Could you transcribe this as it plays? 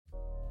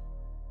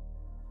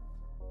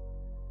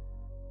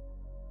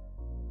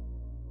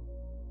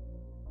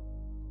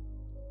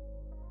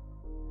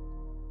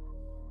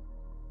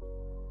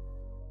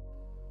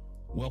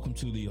Welcome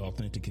to the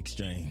Authentic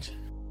Exchange.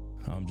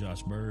 I'm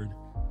Josh Bird,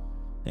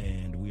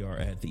 and we are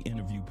at the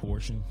interview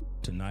portion.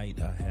 Tonight,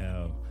 I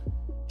have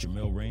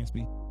Jermale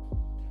Ransby.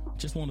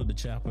 Just wanted to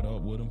chop it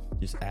up with him,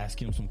 just ask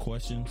him some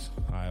questions.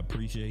 I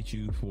appreciate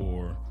you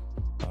for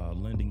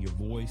lending your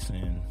voice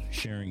and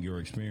sharing your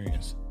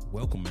experience.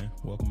 Welcome, man.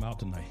 Welcome out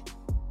tonight.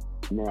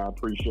 Man, I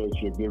appreciate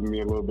you giving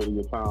me a little bit of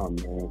your time,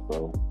 man.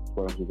 So,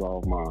 pleasure's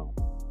all mine.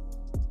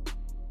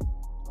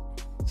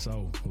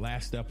 So,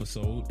 last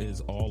episode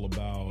is all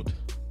about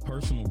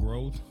personal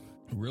growth,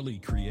 really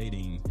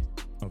creating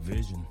a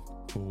vision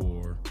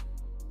for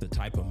the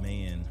type of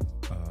man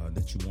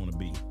that you want to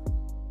be.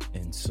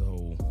 And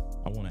so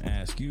I want to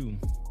ask you,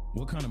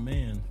 what kind of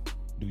man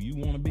do you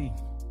want to be?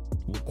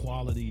 What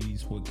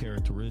qualities, what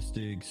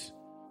characteristics,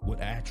 what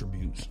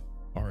attributes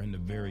are in the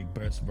very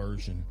best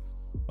version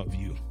of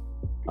you?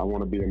 I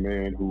want to be a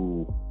man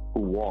who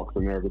walks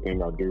in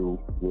everything I do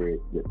with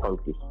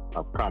purpose.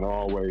 I've kind of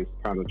always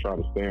tried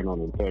to stand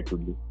on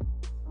integrity.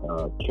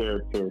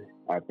 Character,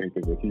 I think,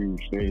 is a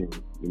huge thing,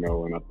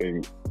 and I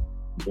think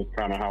just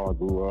kind of how I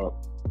grew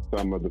up,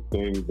 some of the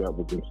things that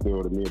was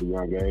instilled in me at a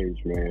young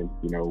age, man,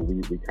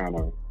 we kind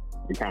of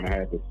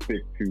had to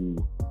stick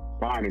to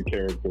finding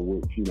character,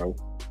 which,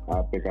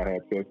 I think I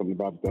had said something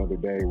about it the other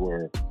day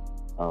where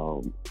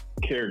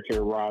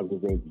character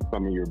arises in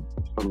some of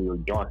your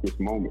darkest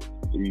moments.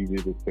 It's easy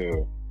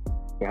to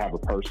have a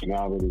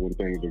personality when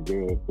things are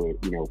good,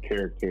 but,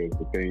 character is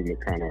the thing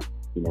that kind of,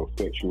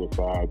 sets you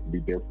aside to be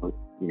different,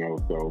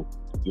 so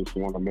just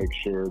want to make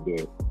sure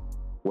that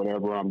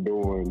whatever I'm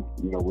doing,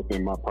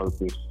 within my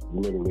purpose,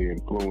 literally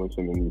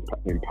influencing and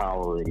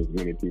empowering as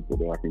many people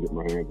that I can get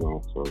my hands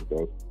on. So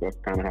that's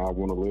kind of how I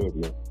want to live,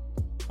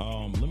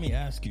 man. Let me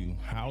ask you,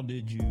 how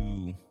did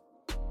you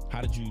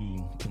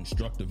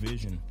construct a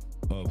vision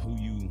of who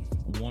you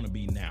want to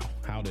be now?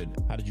 How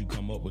did you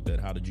come up with that?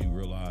 How did you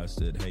realize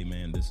that, hey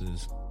man, this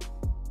is,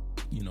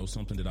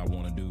 something that I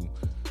want to do.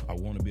 I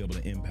want to be able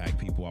to impact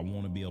people. I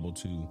want to be able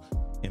to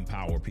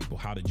empower people.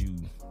 How did you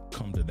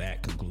come to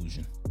that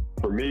conclusion?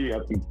 For me, I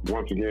think,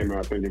 once again, man,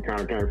 I think it kind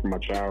of came from my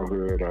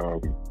childhood.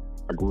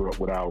 I grew up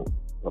without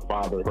a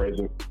father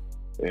present,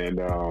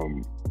 and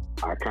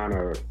I kind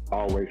of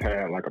always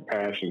had like a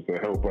passion to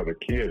help other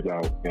kids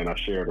out, and I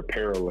shared a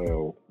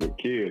parallel with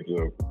kids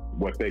of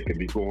what they could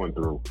be going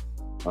through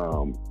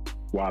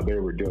while they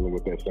were dealing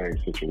with that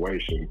same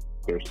situation.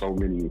 There's so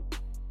many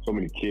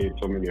kids,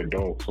 so many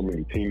adults, so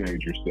many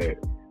teenagers that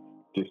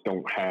just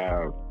don't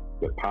have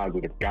the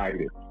positive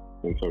guidance,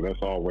 and so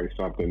that's always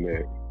something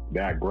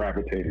that I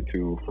gravitated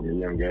to from a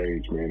young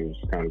age, man.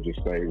 It's kind of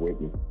just stayed with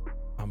me.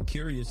 I'm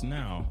curious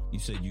now, you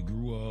said you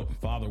grew up,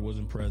 father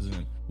wasn't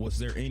present. Was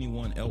there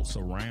anyone else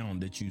around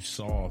that you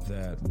saw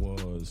that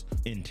was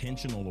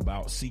intentional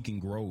about seeking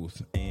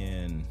growth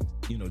and,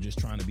 just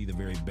trying to be the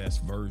very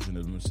best version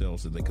of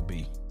themselves that they could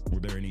be? Were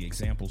there any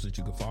examples that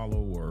you could follow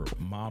or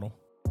model?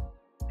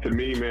 To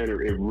me, man,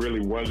 it really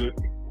wasn't.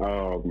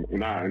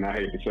 And I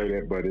hate to say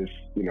that, but it's,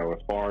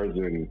 as far as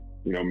in,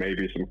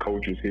 maybe some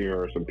coaches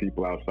here or some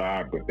people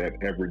outside, but that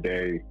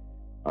everyday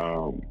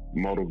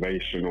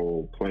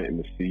motivational planting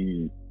the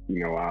seed,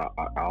 I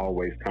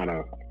always kind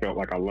of felt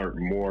like I learned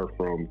more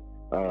from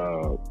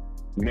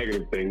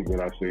negative things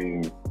that I've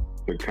seen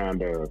to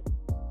kind of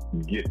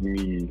get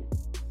me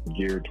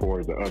geared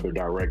towards the other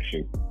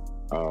direction.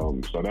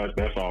 So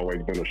that's always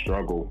been a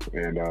struggle,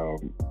 and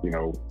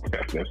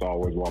that's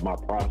always why my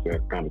process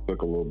kind of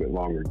took a little bit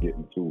longer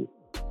getting to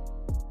it.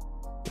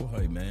 Well,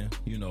 hey, man,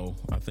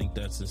 I think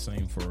that's the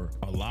same for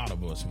a lot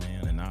of us,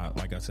 man. And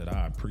like I said,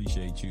 I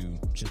appreciate you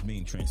just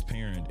being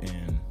transparent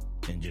and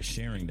just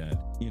sharing that.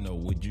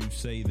 Would you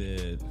say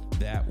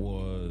that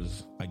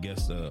was, I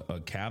guess,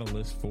 a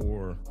catalyst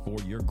for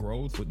your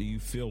growth? What do you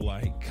feel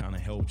like kind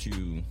of helped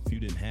you if you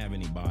didn't have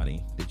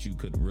anybody that you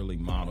could really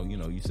model?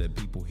 You said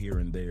people here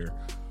and there.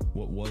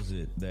 What was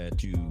it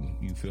that you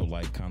feel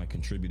like kind of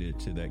contributed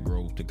to that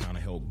growth to kind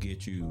of help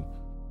get you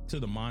to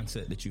the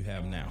mindset that you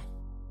have now?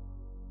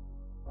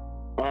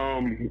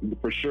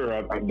 For sure.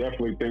 I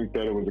definitely think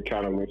that it was a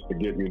catalyst to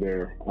get me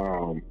there.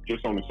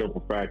 Just on the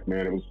simple fact,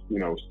 man, it was,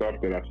 stuff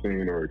that I've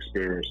seen or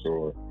experienced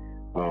or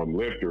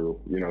lived through,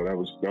 that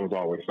was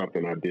always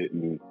something I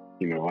didn't,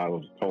 I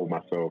was told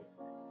myself,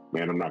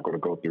 man, I'm not going to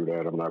go through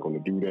that. I'm not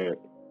going to do that.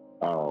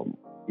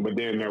 But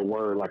then there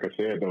were, like I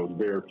said, those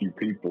very few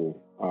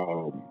people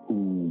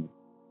who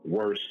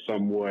were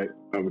somewhat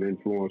of an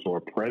influence or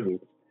a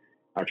presence.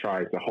 I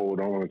tried to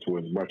hold on to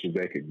as much as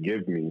they could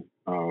give me,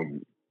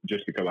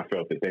 just because I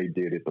felt that they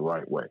did it the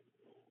right way.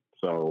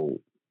 So,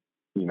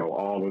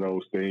 all of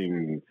those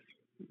things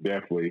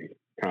definitely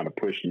kind of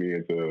pushed me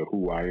into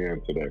who I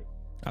am today.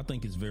 I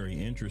think it's very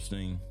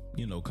interesting,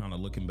 kind of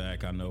looking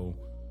back. I know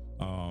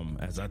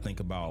as I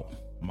think about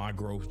my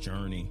growth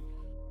journey,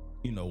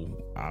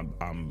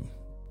 I'm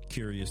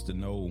curious to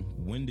know,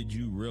 when did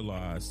you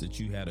realize that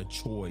you had a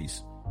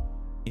choice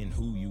in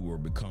who you were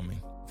becoming?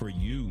 For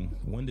you,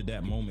 when did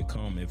that moment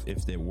come?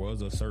 If there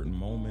was a certain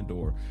moment,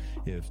 or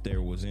if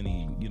there was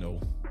any,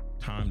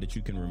 time that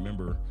you can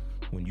remember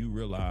when you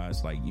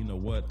realize, like, you know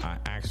what, I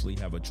actually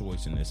have a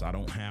choice in this. I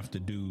don't have to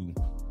do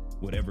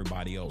what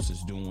everybody else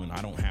is doing.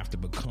 I don't have to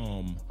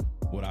become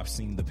what I've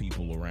seen the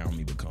people around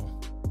me become?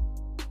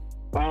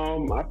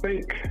 I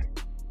think,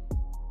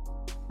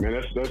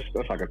 man,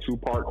 that's like a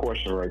two-part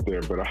question right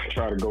there, but I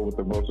try to go with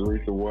the most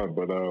recent one.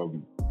 But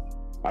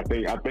I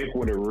think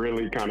when it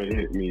really kind of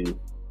hit me,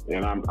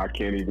 and I'm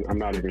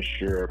not even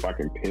sure if I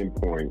can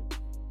pinpoint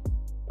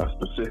a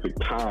specific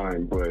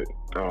time, but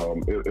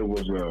it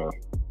was a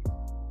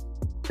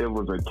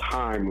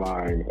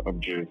timeline of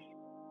just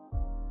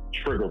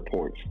trigger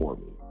points for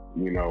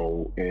me, you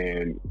know.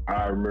 And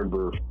I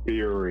remember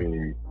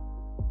fearing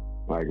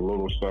like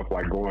little stuff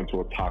like going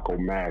to a Taco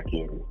Mac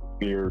and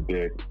fear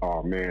that,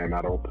 oh man,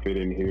 I don't fit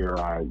in here.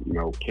 I, you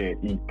know,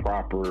 can't eat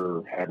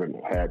proper, haven't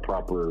had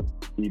proper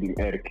eating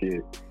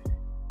etiquette,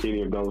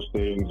 any of those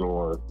things,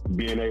 or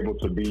being able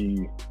to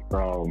be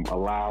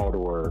allowed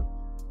or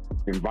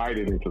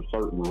invited into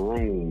certain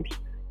rooms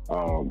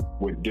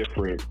with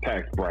different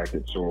tax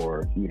brackets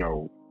or, you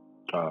know,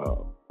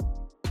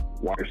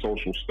 white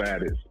social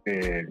status.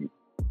 And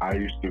I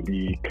used to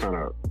be kind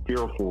of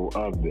fearful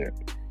of that.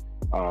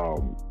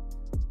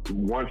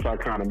 Once I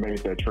kind of made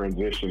that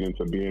transition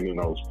into being in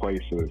those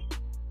places,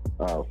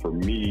 for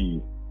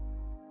me,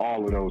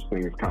 all of those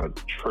things kind of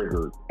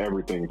triggered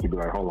everything to be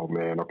like, hold on,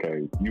 man,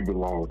 okay, you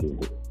belong in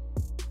here.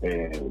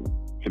 And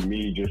to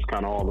me, just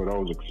kind of all of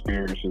those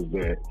experiences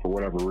that, for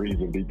whatever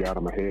reason, deep down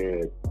in my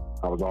head,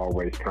 I was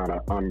always kind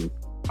of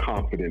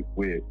unconfident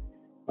with,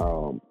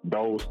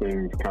 those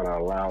things kind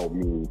of allowed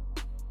me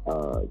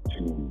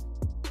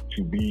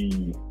to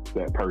be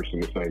that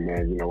person to say,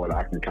 man, you know what,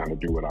 I can kind of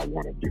do what I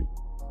want to do.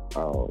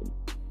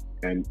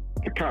 And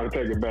to kind of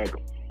take it back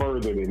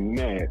further than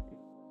that,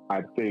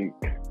 I think,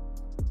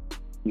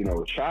 you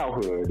know,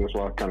 childhood, that's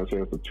why I kind of say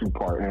it's a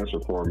two-part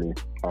answer for me.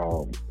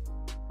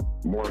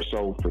 More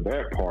so for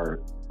that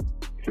part,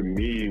 to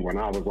me, when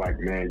I was like,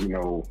 man, you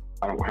know,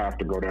 I don't have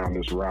to go down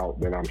this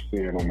route that I'm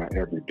seeing on my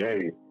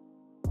everyday.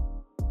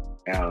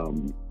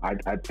 I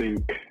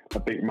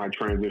think my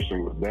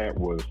transition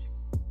was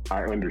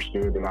I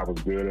understood that I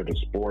was good at a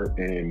sport,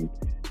 and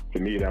to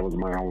me, that was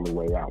my only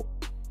way out.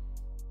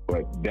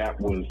 But that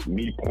was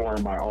me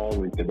pouring my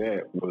all into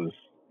that was,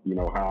 you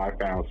know, how I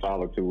found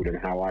solitude and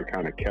how I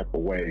kind of kept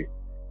away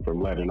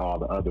from letting all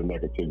the other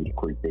negativity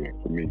creep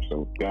in for me.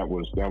 So that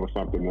was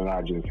something that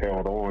I just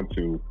held on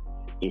to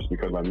just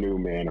because I knew,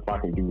 man, if I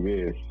can do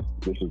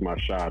this is my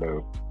shot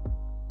of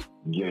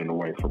getting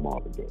away from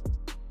all of it.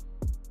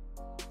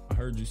 I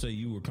heard you say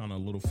you were kind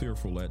of a little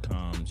fearful at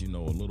times, you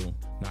know, a little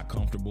not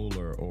comfortable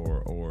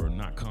or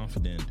not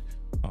confident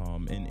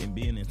in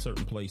being in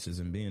certain places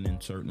and being in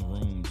certain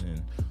rooms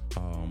and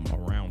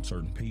around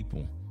certain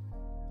people.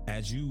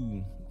 As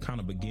you kind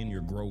of begin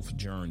your growth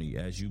journey,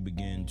 as you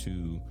begin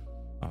to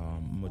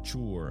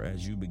mature,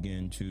 as you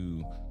begin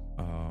to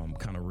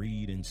kind of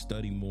read and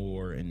study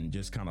more and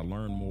just kind of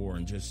learn more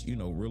and just, you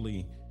know,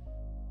 really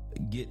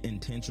get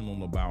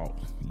intentional about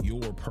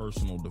your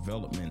personal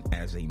development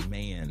as a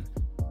man,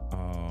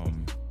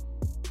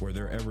 were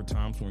there ever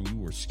times when you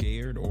were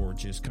scared or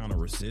just kind of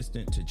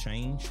resistant to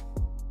change?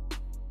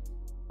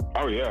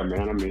 Oh yeah,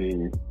 man. I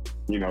mean,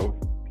 you know,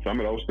 some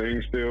of those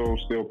things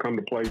still come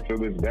to play to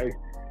this day.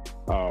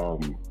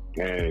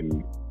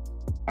 And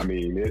I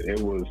mean,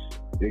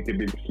 it could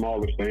be the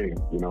smallest thing.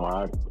 You know,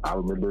 I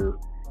remember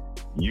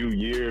you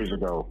years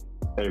ago,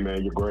 hey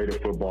man, you're great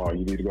at football.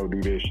 You need to go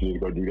do this. You need to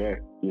go do that.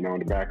 You know, in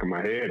the back of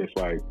my head, it's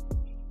like,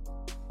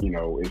 you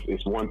know,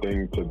 it's one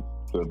thing to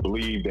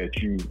believe that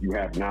you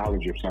have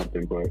knowledge of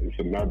something, but it's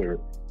another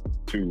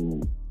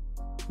to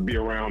be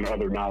around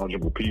other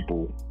knowledgeable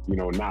people, you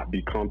know, not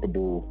be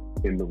comfortable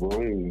in the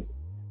room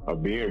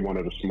of being one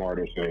of the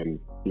smartest and,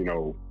 you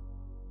know,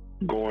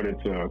 going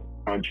into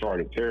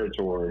uncharted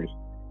territories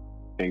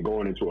and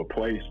going into a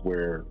place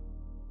where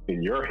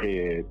in your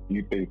head,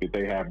 you think that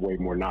they have way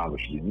more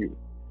knowledge than you.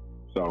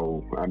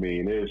 So, I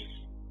mean,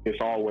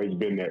 it's always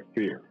been that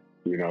fear,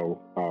 you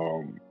know.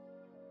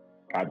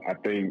 I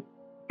think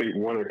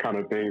one of the kind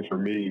of things for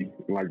me,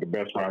 like the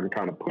best way I can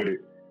kind of put it,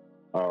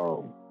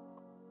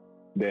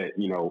 that,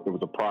 you know, it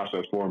was a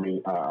process for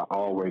me. I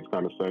always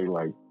kind of say,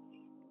 like,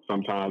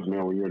 sometimes,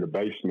 man, when you're in the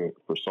basement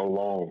for so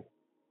long,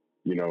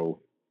 you know,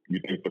 you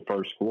think the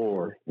first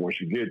floor,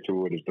 once you get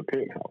to it, is the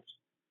penthouse.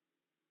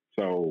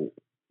 So,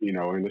 you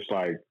know, and it's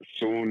like,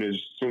 soon as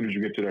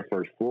you get to that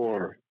first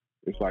floor,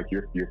 it's like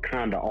you're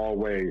kind of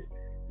always,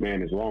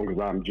 man, as long as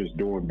I'm just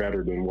doing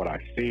better than what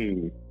I've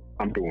seen,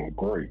 I'm doing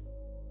great.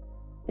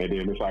 And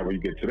then it's like when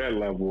you get to that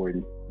level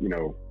and, you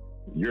know,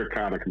 you're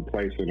kind of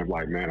complacent of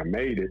like, man, I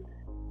made it.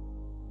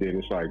 Then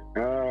it's like,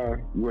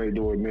 you ain't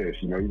doing this.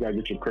 You know, you got to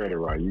get your credit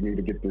right. You need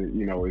to get the,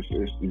 you know, it's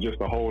just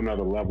a whole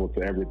nother level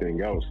to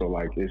everything else. So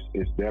like,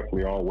 it's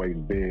definitely always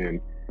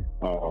been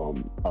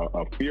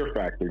a fear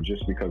factor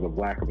just because of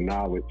lack of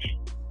knowledge,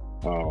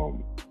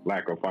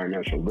 lack of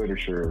financial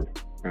literature.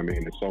 I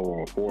mean, and so on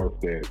and forth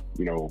that,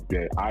 you know,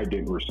 that I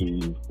didn't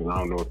receive. And I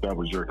don't know if that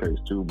was your case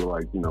too, but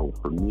like, you know,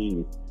 for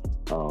me,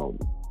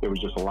 it was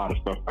just a lot of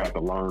stuff I had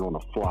to learn on the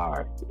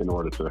fly in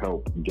order to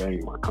help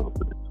gain my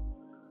confidence.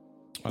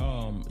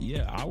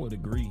 Yeah, I would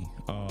agree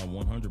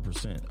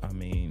 100%. I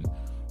mean,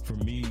 for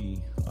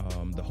me,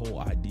 the whole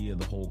idea,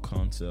 the whole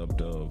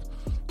concept of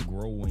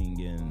growing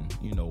and,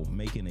 you know,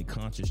 making a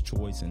conscious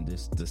choice and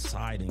just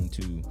deciding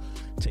to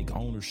take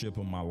ownership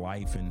of my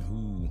life and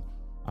who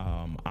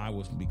I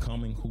was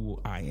becoming, who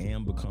I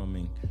am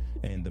becoming,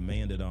 and the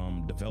man that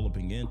I'm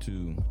developing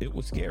into, it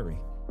was scary.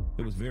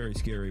 It was very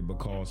scary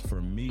because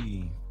for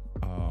me,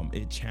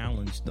 it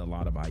challenged a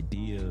lot of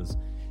ideas.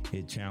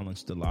 It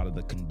challenged a lot of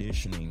the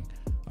conditioning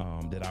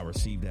that I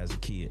received as a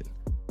kid.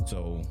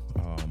 So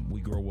we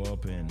grow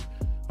up and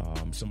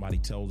somebody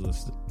tells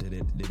us that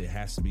it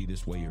has to be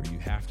this way, or you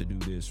have to do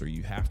this, or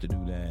you have to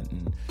do that.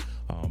 And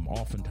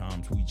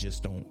oftentimes we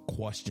just don't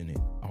question it.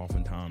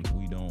 Oftentimes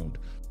we don't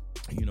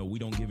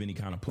give any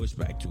kind of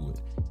pushback to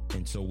it.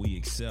 And so we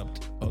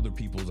accept other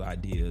people's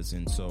ideas.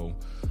 And so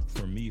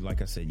for me,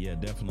 like I said, yeah,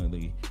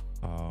 definitely,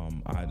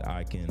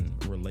 I can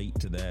relate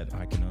to that.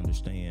 I can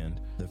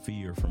understand the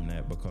fear from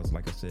that because,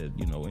 like I said,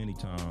 you know,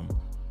 anytime,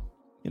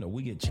 you know,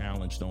 we get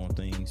challenged on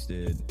things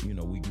that, you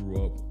know, we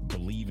grew up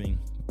believing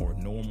or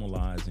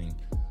normalizing,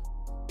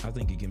 I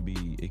think it can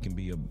be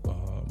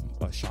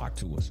a shock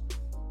to us.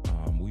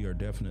 We are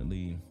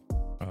definitely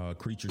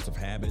creatures of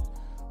habit.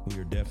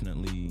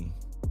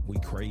 We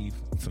crave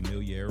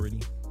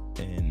familiarity,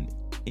 and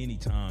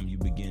anytime you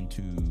begin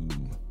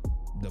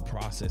the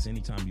process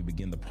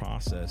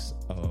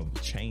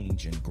of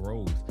change and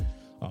growth,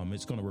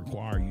 it's going to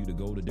require you to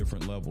go to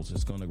different levels.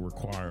 It's going to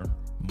require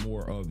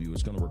more of you.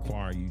 It's going to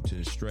require you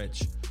to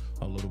stretch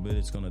a little bit.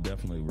 It's going to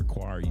definitely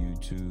require you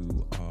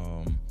to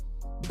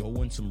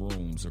go in some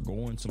rooms or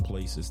go in some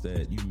places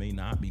that you may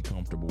not be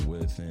comfortable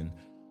with. And,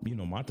 you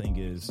know, my thing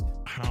is,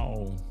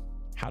 how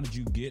did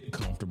you get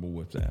comfortable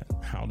with that?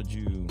 How did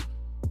you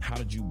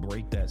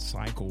break that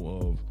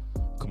cycle of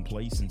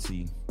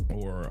complacency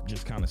or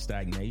just kind of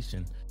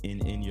stagnation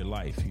in your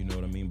life? You know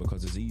what I mean?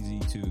 Because it's easy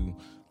to,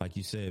 like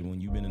you said,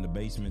 when you've been in the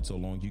basement so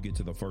long, you get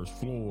to the first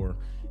floor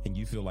and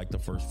you feel like the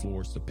first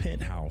floor is the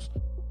penthouse.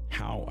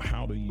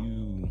 How do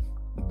you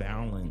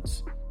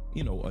balance,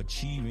 you know,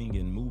 achieving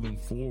and moving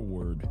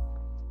forward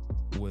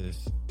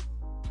with,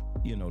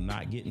 you know,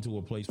 not getting to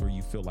a place where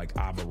you feel like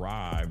I've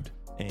arrived,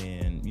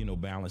 and, you know,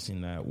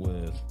 balancing that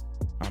with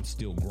I'm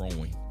still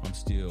growing, I'm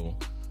still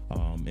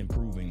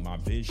improving my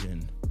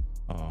vision.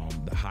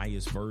 The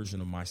highest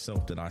version of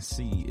myself that I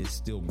see is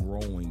still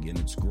growing, and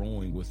it's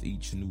growing with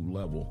each new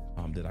level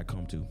that I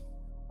come to.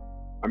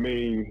 I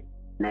mean,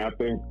 man, I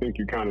think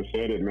you kind of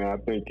said it, man. I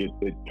think it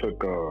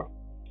took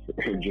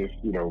just,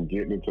 you know,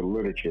 getting into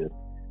literature.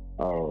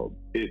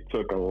 It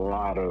took a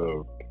lot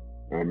of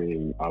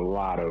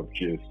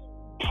just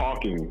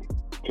talking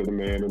to the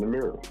man in the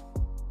mirror.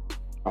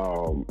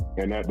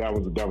 And that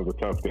was a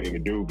tough thing to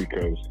do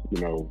because,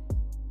 you know,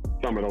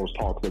 some of those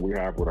talks that we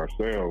have with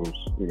ourselves,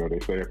 you know, they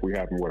say if we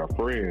have them with our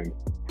friends,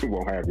 we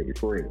won't have any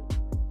friends.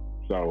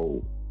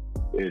 So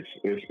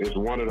it's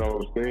one of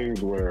those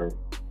things where,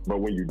 but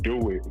when you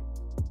do it,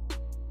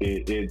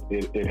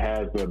 it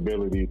has the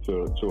ability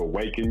to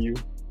awaken you,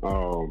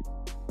 and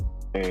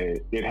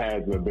it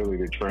has the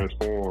ability to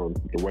transform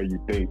the way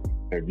you think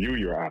and view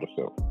your outer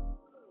self.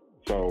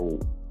 So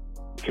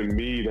to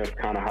me, that's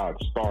kind of how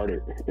it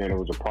started, and it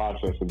was a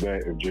process of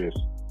that, of just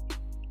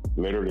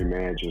literally,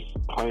 man, just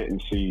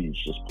planting seeds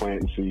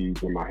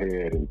in my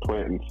head,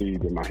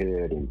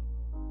 and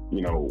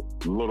you know,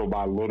 little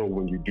by little,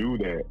 when you do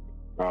that,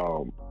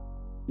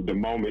 the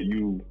moment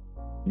you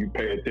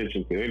pay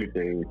attention to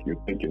anything, your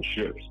thinking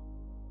shifts,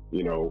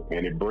 you know,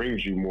 and it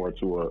brings you more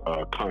to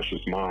a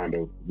conscious mind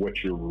of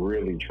what you're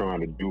really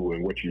trying to do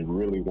and what you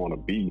really want to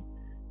be,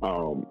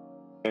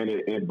 and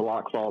it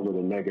blocks all of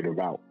the negative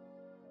out.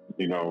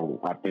 You know,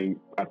 I think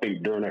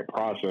during that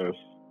process,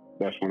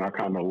 that's when I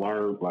kind of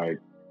learned, like,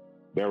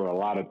 there were a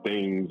lot of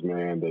things,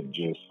 man, that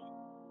just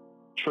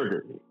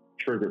triggered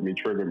me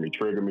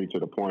to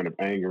the point of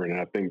anger. And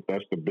I think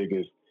that's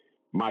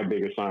my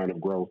biggest sign of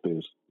growth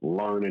is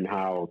learning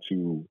how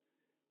to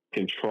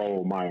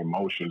control my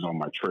emotions on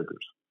my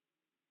triggers.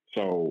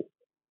 So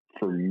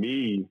for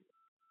me,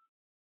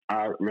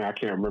 I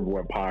can't remember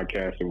what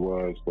podcast it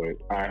was, but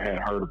I had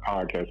heard a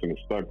podcast and it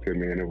stuck to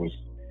me, and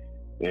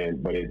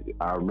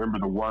I remember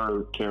the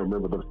word, can't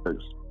remember the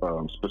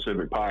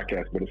specific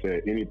podcast, but it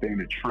said anything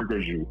that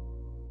triggers you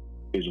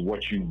is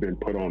what you've been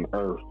put on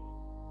earth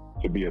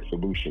to be a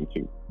solution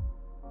to.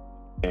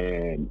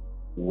 And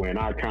when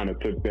I kind of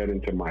took that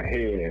into my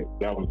head,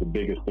 that was the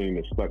biggest thing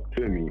that stuck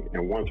to me.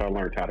 And once I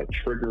learned how to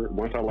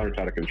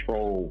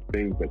control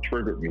things that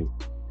triggered me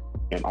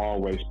and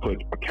always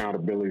put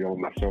accountability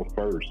on myself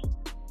first,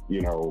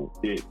 you know,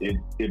 it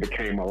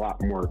became a lot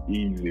more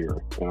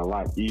easier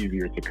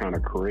to kind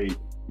of create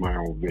my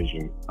own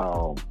vision.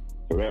 So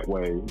that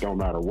way, don't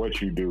matter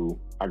what you do,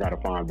 I got to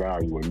find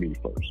value in me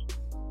first.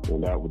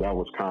 And that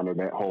was kind of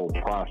that whole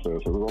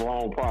process. It was a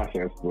long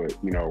process, but,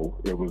 you know,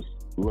 it was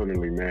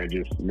literally, man,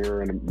 just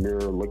mirror in the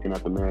mirror, looking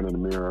at the man in the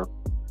mirror,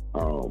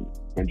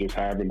 and just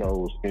having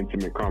those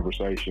intimate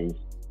conversations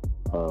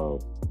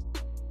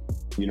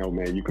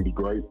man, you can be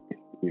great.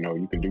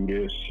 You can do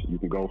this. You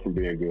can go from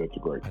being good to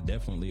great. I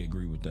definitely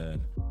agree with that.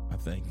 I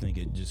think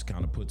it just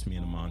kind of puts me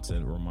in a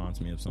mindset. It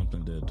reminds me of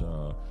something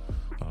that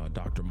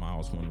Dr.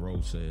 Miles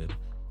Monroe said,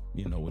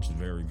 which is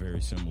very,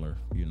 very similar.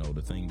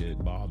 The thing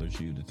that bothers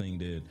you, the thing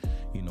that,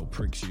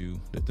 pricks you,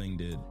 the thing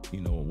that,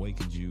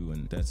 awakens you.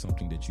 And that's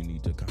something that you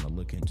need to kind of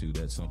look into.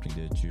 That's something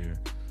that you're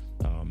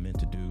meant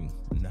to do.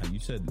 Now, you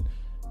said,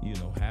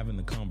 having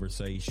the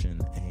conversation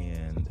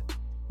and,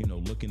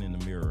 looking in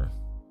the mirror.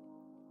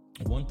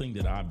 One thing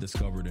that I've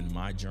discovered in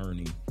my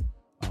journey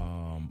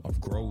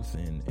of growth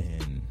and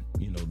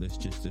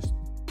this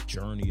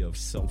journey of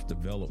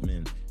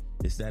self-development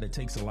is that it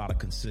takes a lot of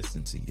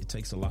consistency. It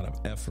takes a lot of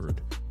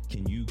effort.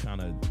 Can you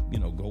kind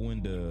of, go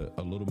into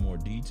a little more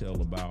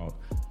detail about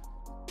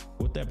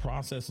what that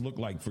process looked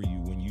like for you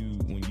when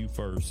you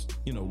first,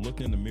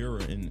 looked in the mirror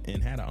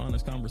and had an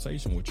honest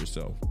conversation with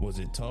yourself? Was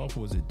it tough?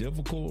 Was it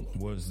difficult?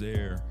 Was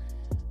there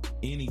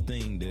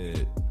anything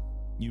that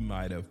you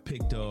might have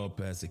picked up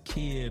as a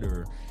kid,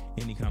 or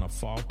any kind of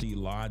faulty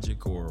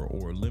logic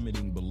or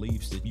limiting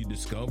beliefs that you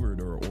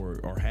discovered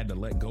or had to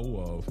let go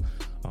of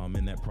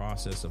in that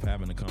process of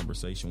having a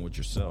conversation with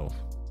yourself?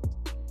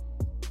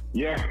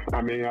 Yeah,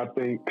 I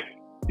think,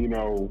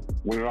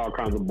 when it all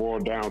kind of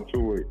boiled down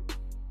to it,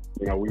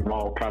 we've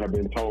all kind of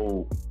been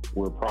told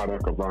we're a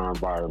product of our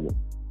environment.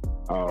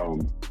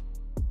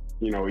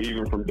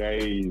 Even from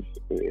days,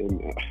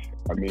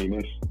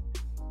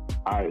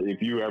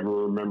 if you ever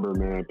remember,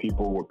 man,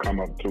 people would come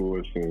up to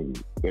us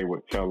and they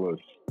would tell us,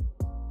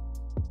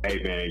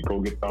 hey, man, go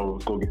get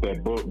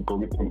that book, go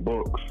get some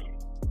books,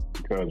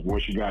 because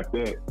once you got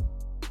that,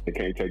 they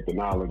can't take the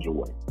knowledge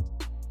away.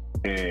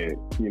 And,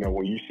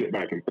 when you sit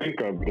back and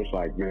think of it, it's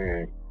like,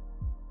 man,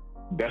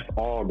 that's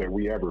all that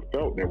we ever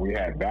felt that we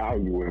had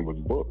value in was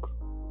books.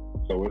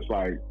 So it's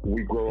like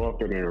we grow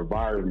up in an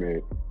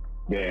environment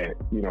that,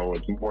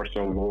 it's more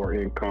so lower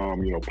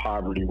income,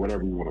 poverty,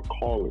 whatever you want to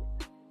call it.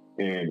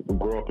 And we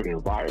grow up in an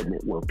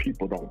environment where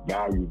people don't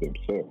value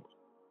themselves.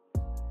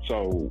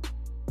 So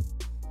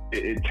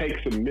it takes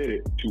a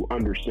minute to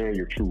understand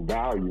your true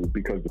value,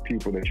 because the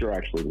people that you're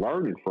actually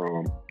learning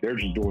from, they're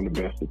just doing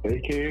the best that they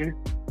can,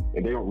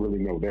 and they don't really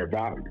know their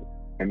value.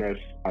 And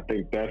I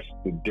think that's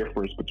the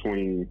difference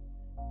between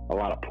a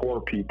lot of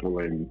poor people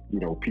and,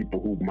 people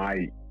who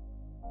might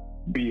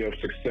be of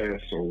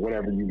success or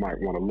whatever you might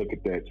want to look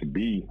at that to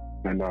be.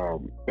 And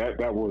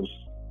that was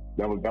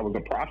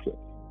a process.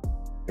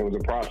 It was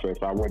a process.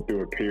 I went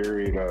through a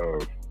period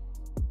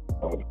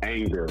of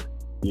anger,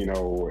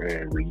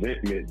 and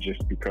resentment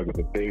just because of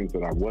the things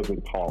that I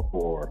wasn't taught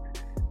or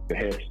the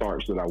head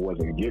starts that I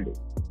wasn't given.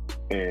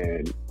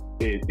 And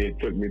it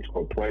took me to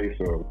a place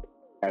of,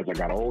 as I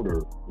got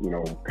older,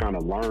 kind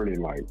of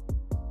learning like,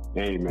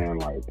 hey man,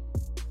 like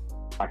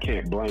I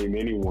can't blame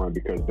anyone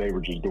because they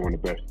were just doing the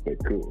best they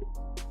could,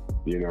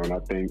 and I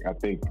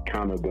think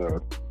kind of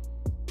the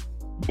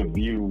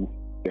view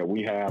that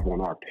we have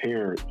on our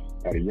parents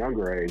at a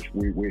younger age,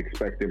 we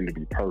expect them to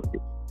be perfect.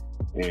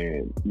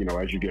 And,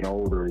 as you get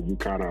older, you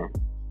kind of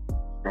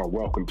are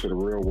welcome to the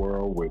real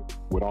world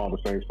with all the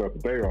same stuff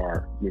that they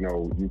are,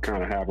 you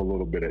kind of have a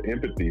little bit of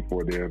empathy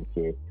for them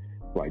to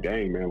like,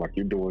 dang man, like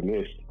you're doing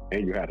this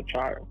and you had a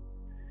child,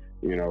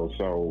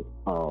 so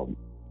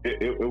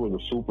it was a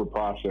super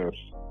process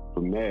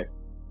from that.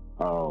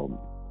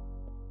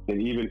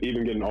 And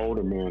even getting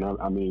older, man,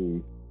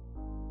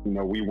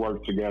 we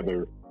worked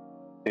together,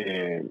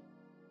 and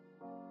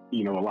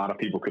a lot of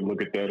people could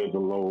look at that as a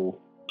low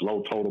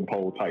totem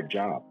pole type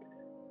job,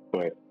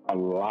 but a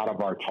lot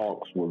of our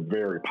talks were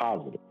very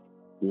positive.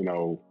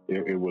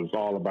 It was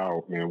all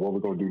about, man, what we're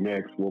going to do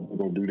next, what we're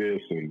going to do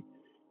this. And,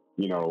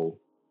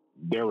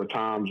 there were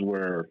times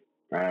where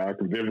I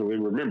can vividly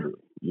remember,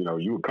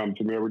 you would come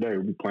to me every day,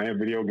 we'd be playing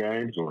video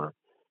games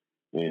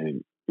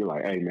and you're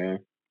like, hey man,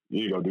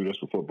 you need to go do this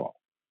for football.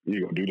 You need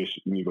to go do this.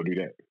 You need to go do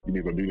that. You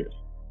need to go do this.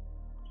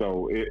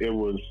 So it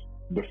was,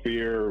 the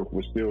fear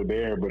was still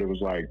there, but it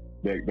was like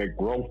that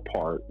growth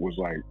part was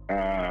like,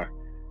 I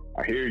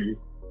hear you.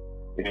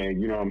 And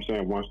you know what I'm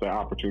saying? Once that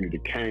opportunity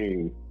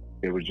came,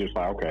 it was just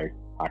like, okay,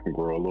 I can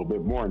grow a little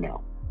bit more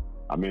now.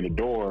 I'm in the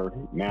door.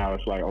 Now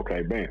it's like,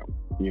 okay, bam.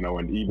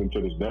 And even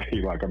to this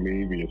day, like,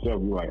 even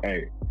yourself, you're like,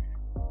 hey,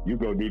 you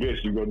go do this,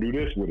 you go do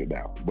this with it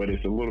now. But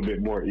it's a little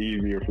bit more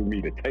easier for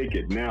me to take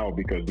it now,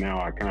 because now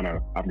I've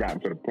gotten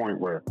to the point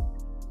where,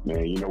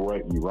 man, you know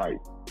what? You're right.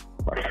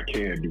 Like, I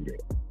can do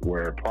that.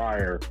 Where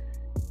prior,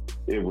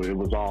 it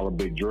was all a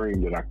big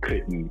dream that I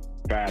couldn't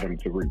fathom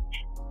to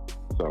reach.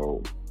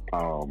 So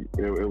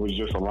it was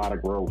just a lot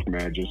of growth,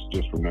 man,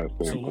 just from that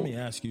standpoint. So let me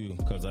ask you,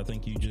 because I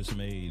think you just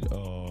made,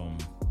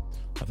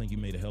 you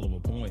made a hell of a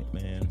point,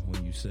 man,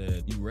 when you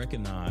said you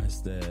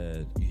recognize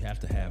that you have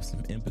to have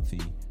some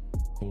empathy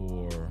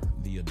for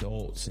the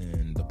adults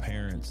and the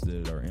parents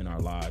that are in our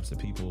lives, the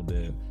people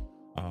that,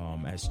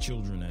 as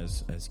children,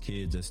 as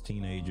kids, as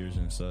teenagers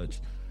and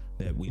such,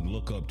 that we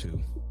look up to.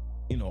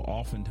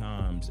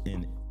 Oftentimes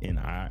in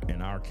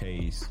our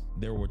case,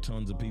 there were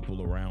tons of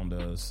people around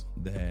us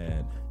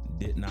that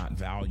did not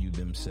value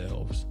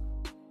themselves.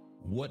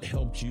 what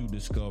helped you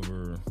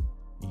discover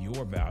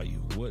your value?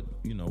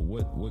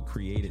 What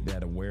created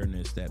that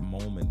awareness, that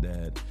moment,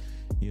 that,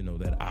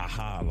 that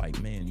aha, like,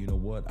 man, you know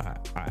what? I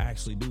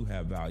actually do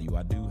have value.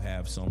 I do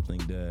have something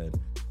that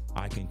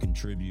I can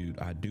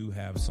contribute. I do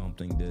have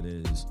something that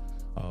is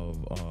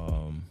of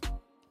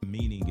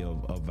meaning,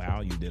 of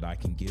value that I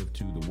can give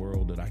to the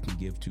world, that I can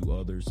give to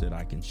others, that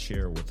I can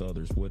share with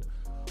others.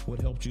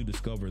 What helped you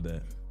discover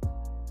that?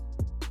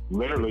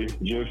 Literally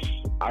just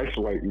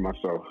isolating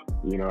myself,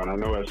 and I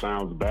know that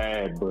sounds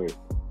bad, but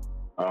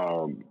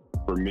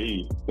for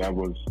me, that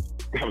was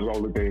the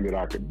only thing that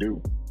I could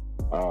do.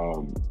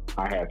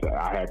 I had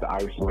to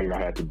isolate. I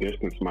had to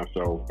distance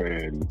myself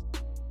and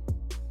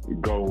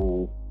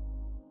go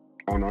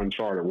on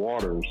uncharted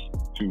waters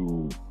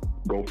to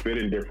go fit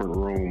in different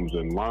rooms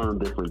and learn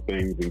different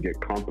things and get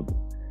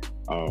comfortable.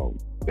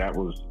 That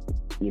was,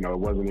 it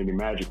wasn't any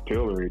magic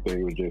pill or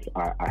anything. It was just,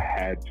 I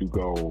had to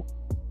go.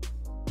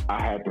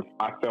 I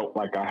felt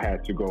like I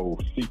had to go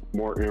seek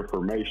more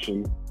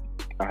information.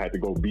 I had to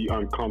go be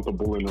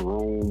uncomfortable in a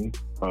room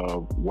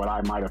of what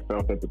I might have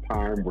felt at the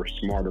time were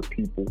smarter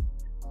people.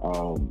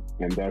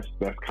 And that's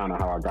kind of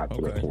how I got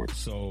to that point.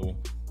 So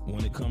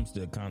when it comes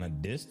to kind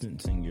of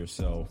distancing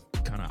yourself,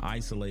 kind of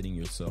isolating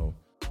yourself,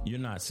 you're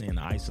not saying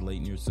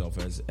isolating yourself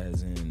as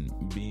in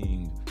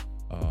being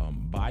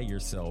by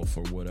yourself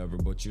or whatever,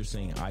 but you're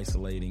saying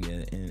isolating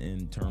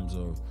in terms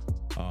of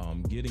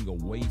getting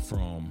away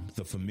from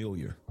the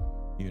familiar,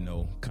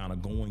 kind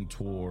of going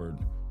toward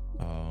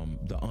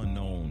the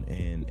unknown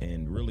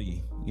and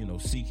really,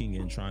 seeking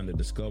and trying to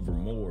discover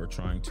more,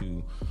 trying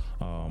to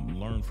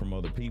learn from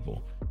other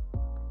people.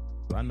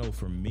 I know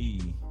for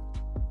me,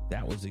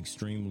 that was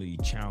extremely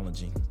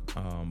challenging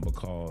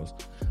because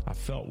I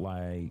felt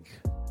like,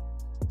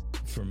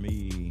 for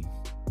me,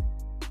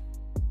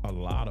 a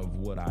lot of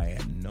what I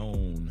had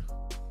known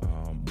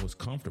was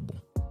comfortable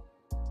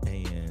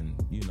and,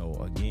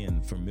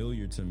 again,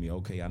 familiar to me.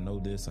 Okay, I know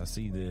this, I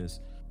see this,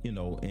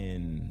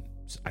 and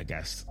I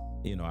guess,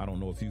 I don't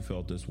know if you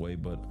felt this way,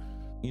 but,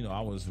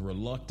 I was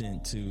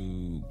reluctant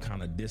to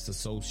kind of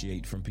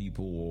disassociate from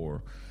people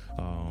or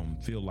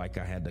feel like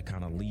I had to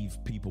kind of leave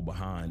people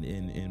behind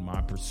in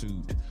my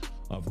pursuit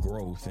of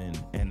growth.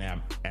 And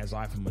as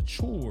I've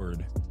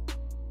matured,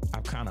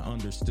 I've kind of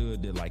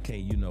understood that, like,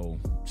 hey,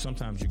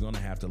 sometimes you're going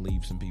to have to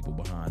leave some people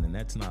behind, and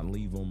that's not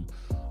leave them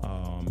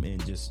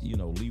and just,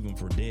 leave them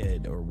for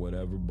dead or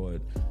whatever.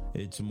 But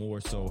it's more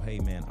so, hey,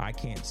 man, I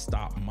can't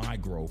stop my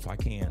growth. I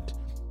can't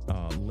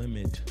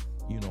limit,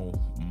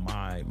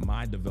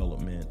 my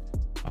development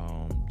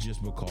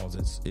just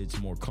because it's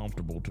more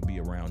comfortable to be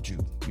around you.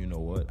 You know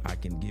what? I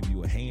can give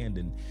you a hand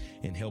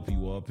and help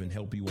you up and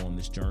help you on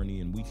this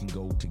journey, and we can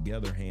go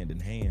together hand in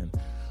hand.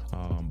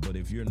 But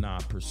if you're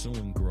not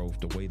pursuing growth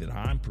the way that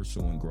I'm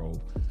pursuing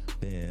growth,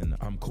 then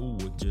I'm cool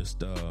with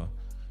just,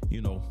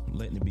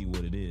 letting it be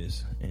what it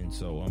is. And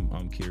so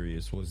I'm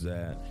curious, was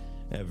that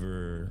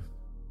ever,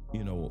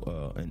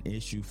 an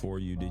issue for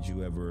you? Did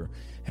you ever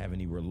have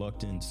any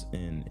reluctance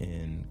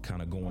in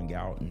kind of going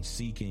out and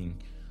seeking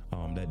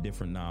that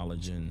different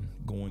knowledge and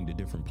going to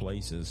different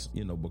places,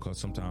 because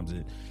sometimes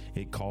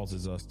it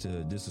causes us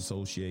to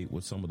disassociate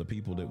with some of the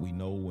people that we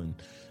know and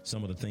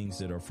some of the things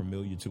that are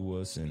familiar to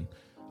us. And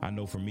I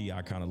know for me,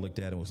 I kind of looked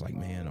at it and was like,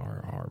 man,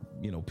 are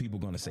people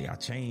going to say I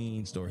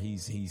changed, or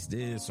he's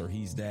this or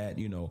he's that,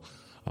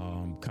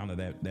 kind of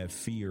that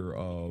fear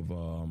of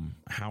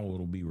how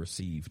it'll be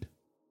received.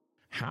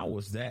 How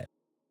was that?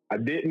 I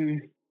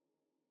didn't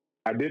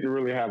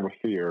really have a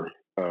fear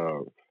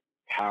of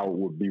how it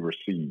would be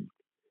received.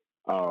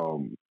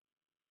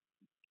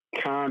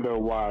 Kind of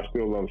why I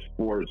still love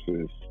sports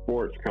is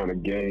sports kind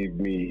of gave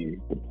me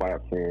the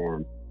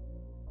platform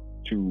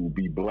to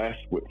be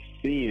blessed with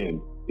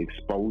seeing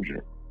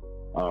exposure.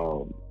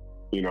 As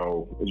you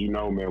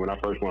know, man, when I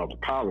first went out to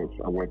college,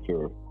 I went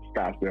to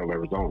Scottsdale,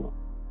 Arizona.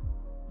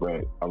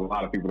 But a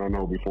lot of people don't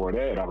know, before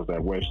that, I was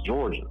at West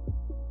Georgia,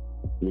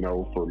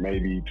 for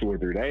maybe 2 or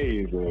 3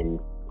 days. And,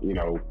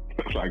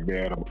 it's like,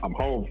 man, I'm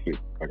homesick.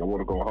 Like, I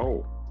want to go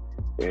home.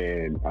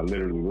 And I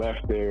literally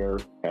left there,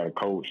 had a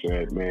coach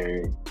said,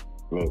 man,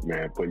 look,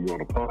 man, putting you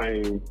on a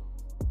plane,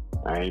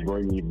 I ain't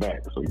bringing you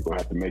back, so you're going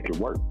to have to make it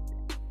work.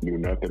 Knew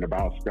nothing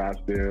about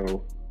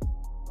Scottsdale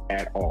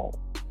at all.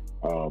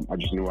 I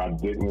just knew I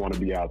didn't want to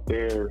be out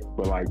there,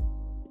 but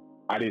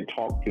I didn't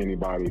talk to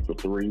anybody for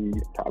probably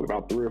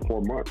about 3 or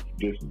 4 months,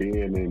 just being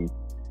in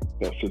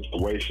that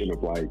situation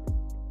of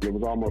it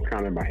was almost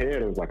kind of in my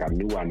head. It was like I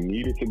knew I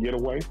needed to get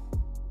away.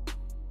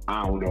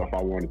 I don't know if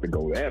I wanted to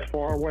go that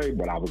far away,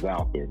 but I was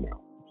out there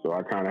now. So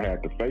I kind of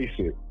had to face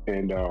it.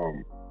 And,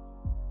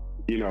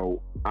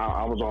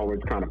 I was always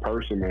kind of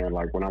person, man,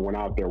 when I went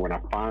out there, when I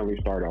finally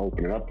started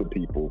opening up to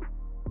people,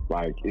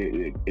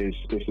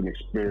 it's an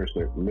experience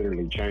that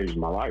literally changed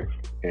my life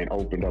and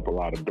opened up a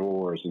lot of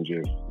doors, and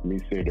just me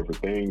seeing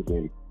different things.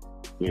 And,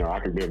 I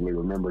can vividly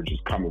remember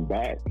just coming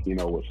back,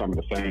 with some of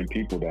the same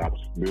people that I was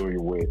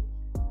familiar with,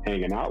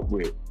 hanging out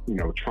with,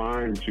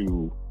 trying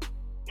to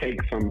take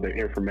some of the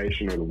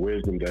information or the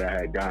wisdom that I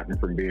had gotten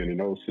from being in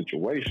those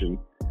situations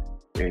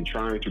and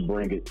trying to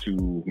bring it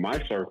to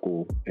my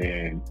circle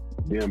and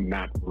them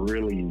not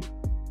really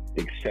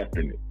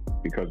accepting it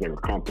because they were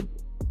comfortable.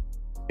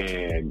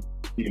 And,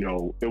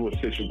 it was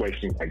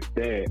situations like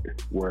that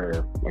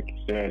where, like you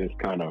said, it's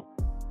kind of,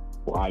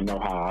 well, I know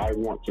how I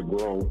want to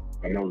grow.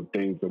 I know the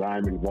things that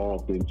I'm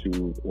involved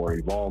into or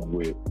involved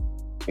with,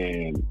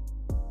 and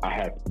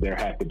there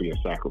had to be a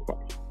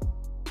sacrifice.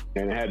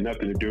 And it had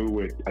nothing to do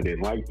with, I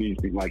didn't like these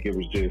people. Like, it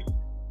was just,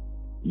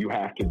 you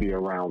have to be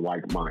around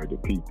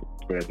like-minded people.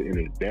 But at the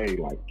end of the day,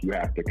 like, you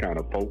have to kind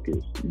of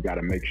focus. You got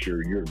to make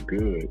sure you're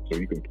good so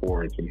you can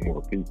pour into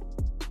more people.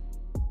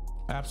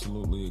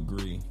 Absolutely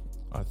agree.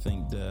 I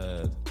think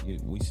that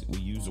we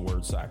use the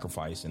word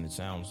sacrifice and it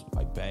sounds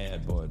like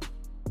bad, but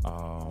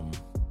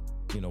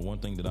one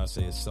thing that I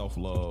say is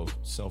self-love,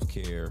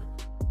 self-care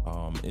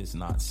is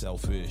not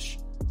selfish.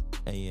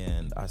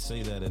 And I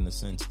say that in the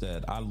sense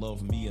that I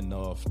love me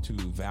enough to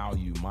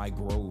value my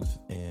growth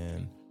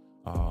and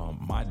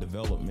my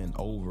development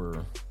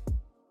over,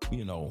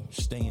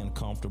 staying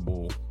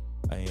comfortable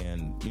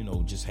and,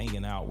 just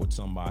hanging out with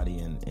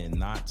somebody and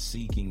not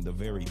seeking the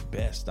very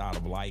best out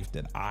of life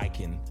that I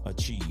can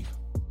achieve.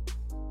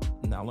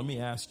 Now, let me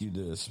ask you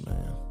this,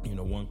 man.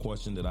 One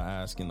question that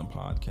I ask in the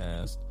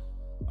podcast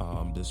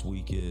this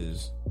week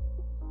is,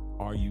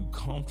 are you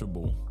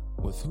comfortable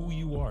with who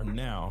you are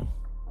now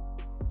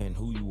and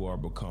who you are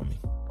becoming?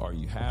 Are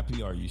you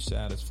happy? Are you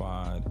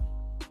satisfied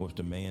with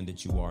the man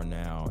that you are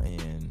now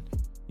and,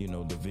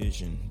 the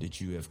vision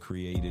that you have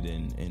created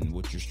and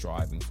what you're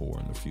striving for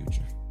in the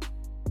future?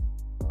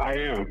 I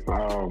am,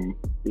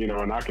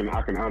 and I can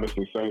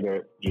honestly say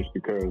that just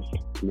because,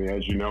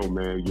 as you know,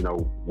 man,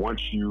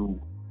 once you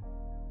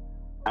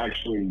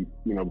actually,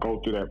 go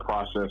through that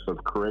process of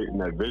creating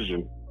that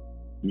vision,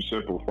 you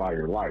simplify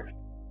your life.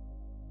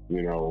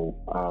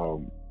 Your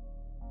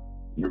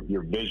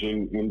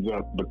vision ends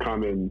up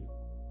becoming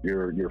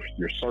your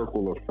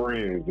circle of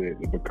friends.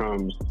 It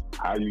becomes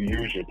how you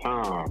use your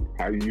time,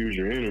 how you use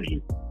your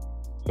energy.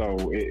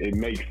 So it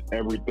makes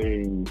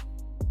everything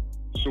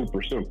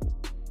super simple.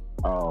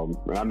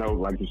 And I know,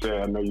 like you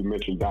said, you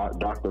mentioned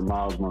Dr.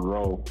 Miles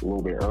Monroe a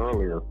little bit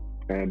earlier,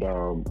 and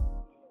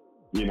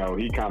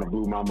he kind of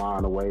blew my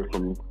mind away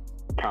from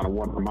kind of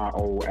one of my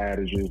old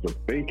adages of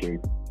thinking,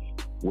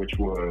 which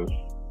was,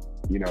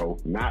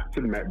 not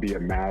to be a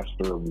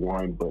master of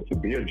one, but to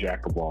be a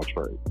jack of all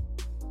trades.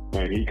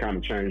 And he kind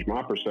of changed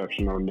my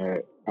perception on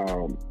that.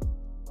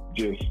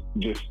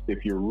 Just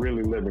if you're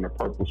really living a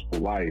purposeful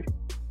life,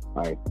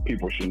 like,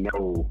 people should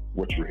know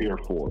what you're here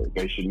for.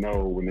 They should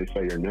know when they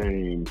say your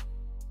name,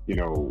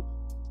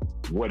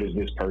 what is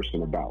this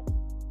person about?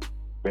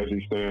 Does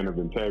he stand of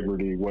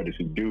integrity? What does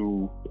he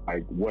do?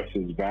 Like, what's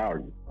his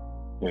value?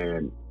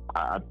 And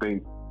I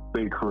think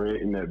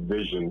creating that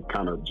vision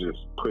kind of just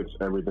puts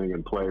everything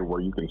in play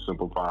where you can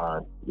simplify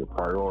your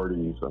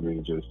priorities.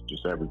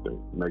 Just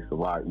everything. It makes it a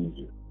lot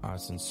easier. I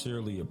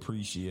sincerely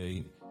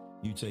appreciate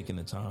you taking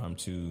the time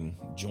to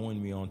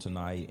join me on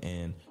tonight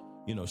and,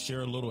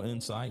 share a little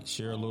insight,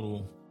 share a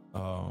little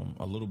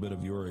bit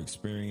of your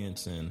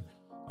experience and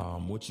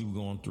what you've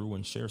gone through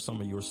and share some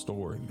of your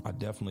story. I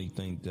definitely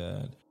think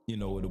that,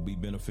 it'll be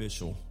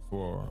beneficial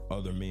for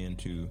other men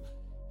to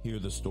hear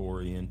the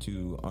story and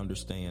to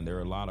understand there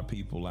are a lot of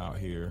people out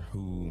here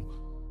who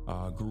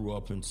grew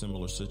up in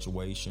similar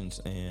situations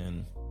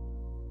and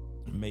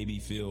maybe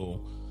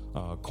feel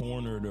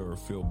cornered or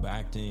feel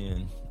backed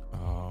in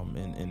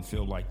and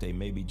feel like they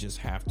maybe just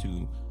have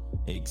to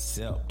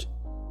accept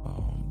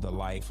the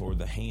life or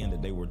the hand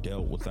that they were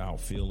dealt without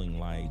feeling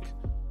like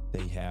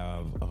they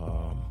have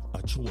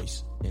a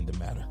choice in the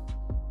matter.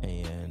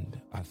 And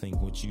I think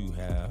what you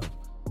have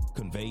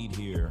conveyed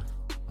here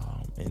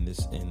in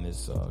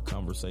this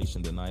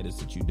conversation tonight is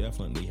that you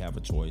definitely have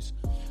a choice.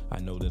 I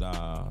know that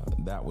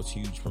that was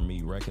huge for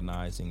me,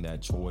 recognizing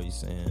that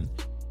choice and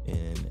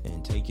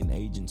taking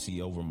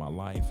agency over my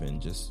life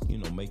and just,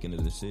 making a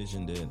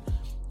decision that,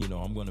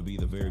 I'm going to be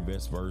the very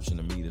best version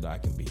of me that I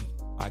can be.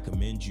 I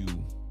commend you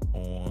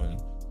on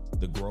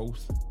the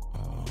growth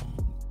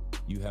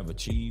you have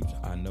achieved.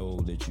 I know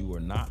that you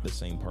are not the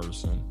same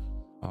person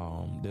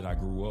that I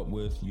grew up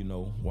with.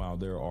 While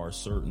there are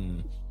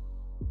certain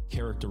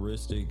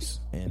characteristics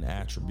and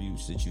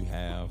attributes that you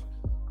have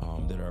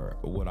that are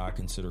what I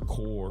consider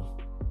core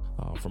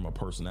from a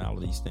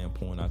personality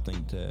standpoint, I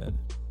think that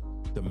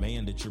the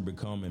man that you're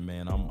becoming,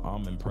 man,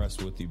 I'm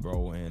impressed with you,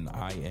 bro, and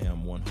I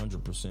am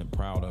 100%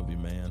 proud of you,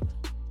 man.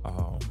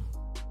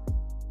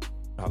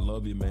 I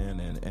love you,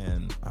 man,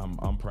 and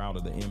I'm proud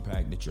of the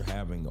impact that you're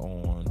having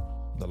on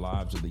the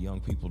lives of the young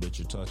people that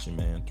you're touching,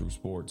 man, through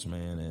sports,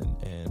 man,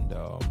 and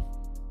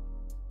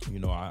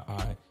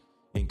I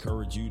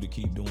encourage you to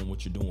keep doing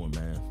what you're doing,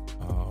 man.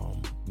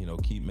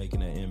 Keep making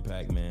that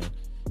impact, man.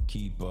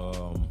 Keep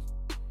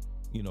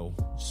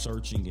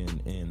searching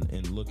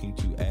and looking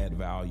to add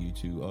value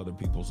to other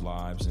people's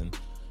lives and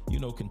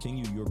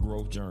continue your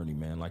growth journey,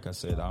 man. Like I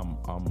said, I'm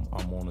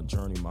on a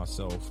journey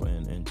myself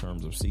in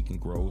terms of seeking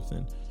growth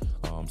and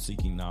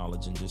seeking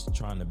knowledge and just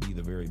trying to be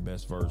the very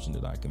best version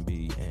that I can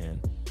be. And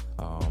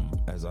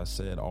as I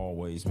said,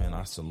 always, man,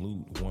 I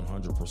salute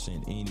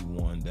 100%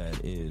 anyone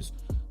that is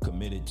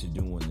committed to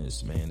doing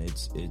this, man.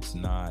 It's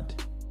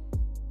not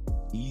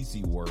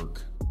easy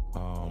work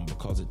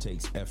because it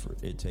takes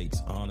effort. It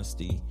takes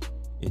honesty.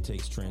 It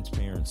takes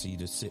transparency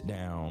to sit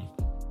down,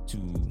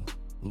 to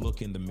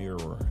look in the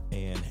mirror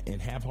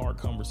and have hard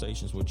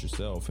conversations with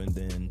yourself, and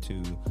then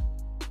to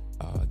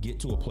get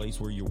to a place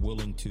where you're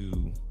willing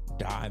to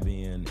dive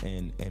in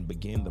and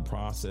begin the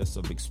process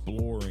of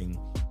exploring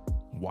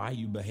why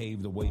you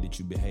behave the way that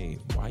you behave,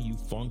 why you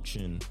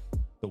function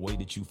the way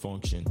that you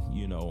function.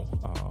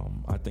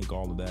 I think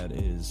all of that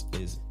is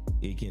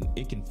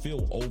it can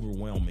feel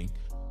overwhelming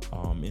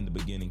in the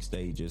beginning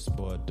stages,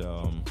 but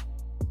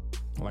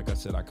like I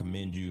said, I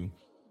commend you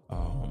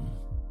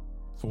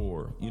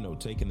for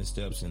taking the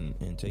steps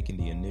and taking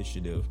the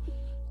initiative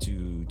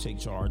to take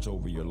charge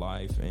over your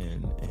life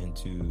and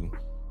to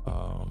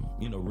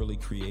really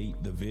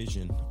create the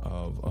vision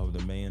of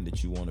the man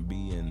that you want to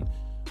be, and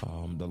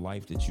the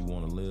life that you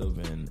want to live,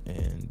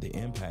 and the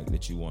impact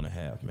that you want to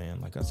have, man.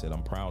 Like I said,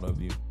 I'm proud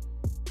of you.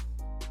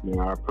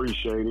 Yeah, I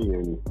appreciate it,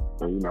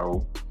 and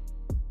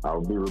I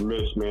would be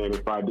remiss, man,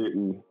 if I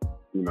didn't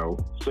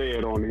say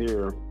it on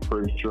here.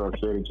 Pretty sure I've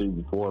said it to you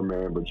before,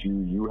 man, but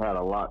you had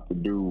a lot to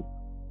do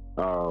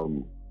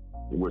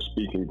with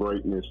speaking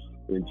greatness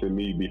into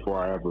me before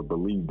I ever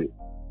believed it.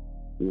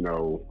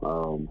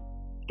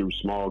 Through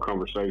small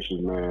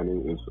conversations,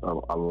 man, it's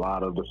a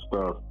lot of the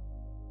stuff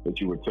that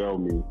you would tell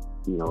me,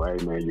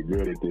 hey, man, you're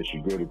good at this,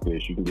 you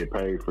can get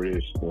paid for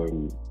this,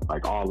 and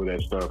like all of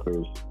that stuff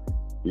is,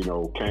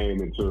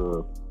 came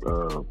into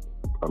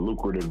a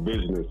lucrative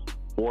business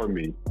for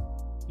me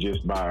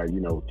just by,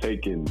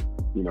 taking,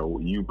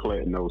 you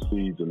planting those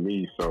seeds in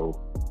me. So,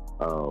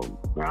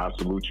 man, I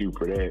salute you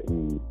for that,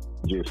 and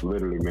just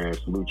literally, man,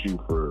 salute you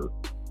for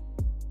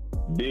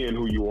being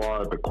who you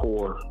are at the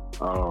core,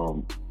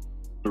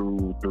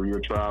 through your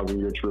trials and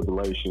your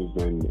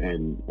tribulations,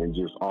 and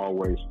just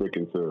always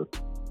sticking to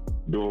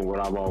doing what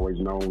I've always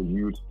known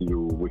you to do,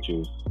 which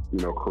is,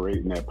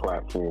 creating that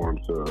platform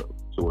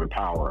to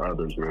empower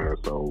others, man.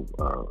 So,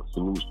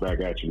 salutes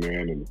back at you,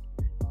 man, and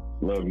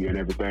love you and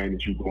everything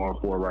that you're going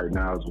for right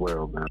now as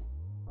well, man.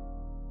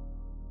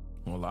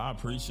 Well, I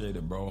appreciate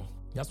it, bro.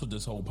 That's what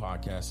this whole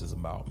podcast is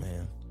about,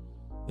 man.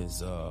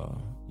 Is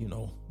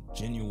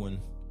genuine,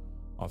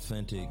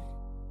 authentic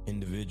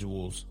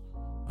individuals,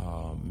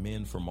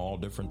 men from all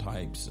different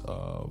types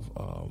of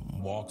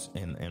walks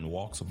and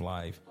walks of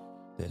life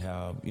that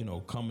have,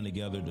 coming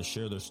together to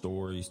share their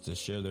stories, to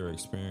share their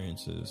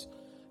experiences.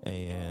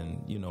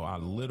 And, I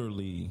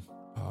literally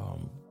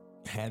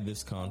had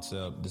this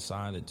concept,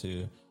 decided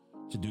to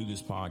do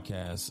this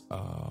podcast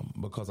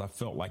because I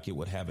felt like it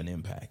would have an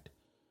impact.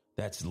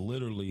 That's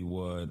literally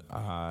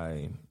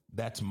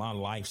that's my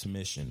life's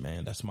mission,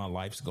 man. That's my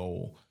life's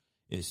goal,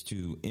 is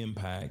to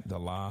impact the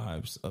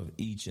lives of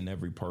each and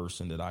every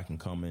person that I can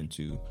come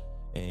into,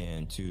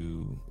 and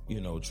to,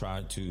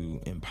 try to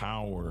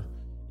empower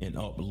and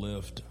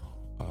uplift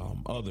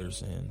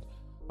others. And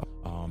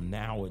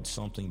now it's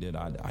something that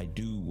I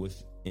do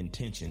with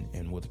intention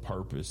and with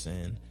purpose.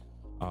 And,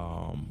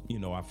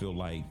 I feel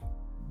like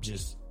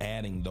just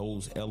adding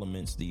those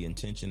elements, the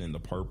intention and the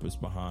purpose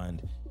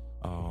behind,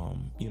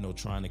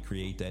 trying to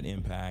create that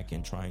impact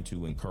and trying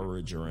to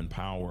encourage or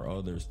empower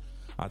others,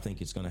 I think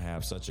it's going to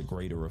have such a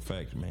greater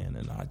effect, man.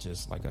 And I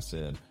just, like I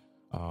said,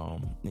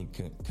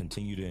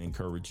 continue to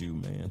encourage you,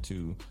 man,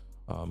 to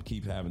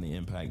keep having the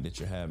impact that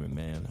you're having,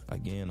 man.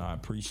 Again, I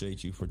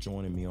appreciate you for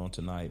joining me on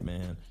tonight,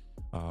 man.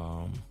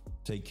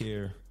 Take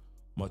care,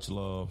 much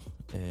love,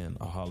 and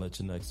I'll holler at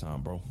you next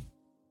time, bro.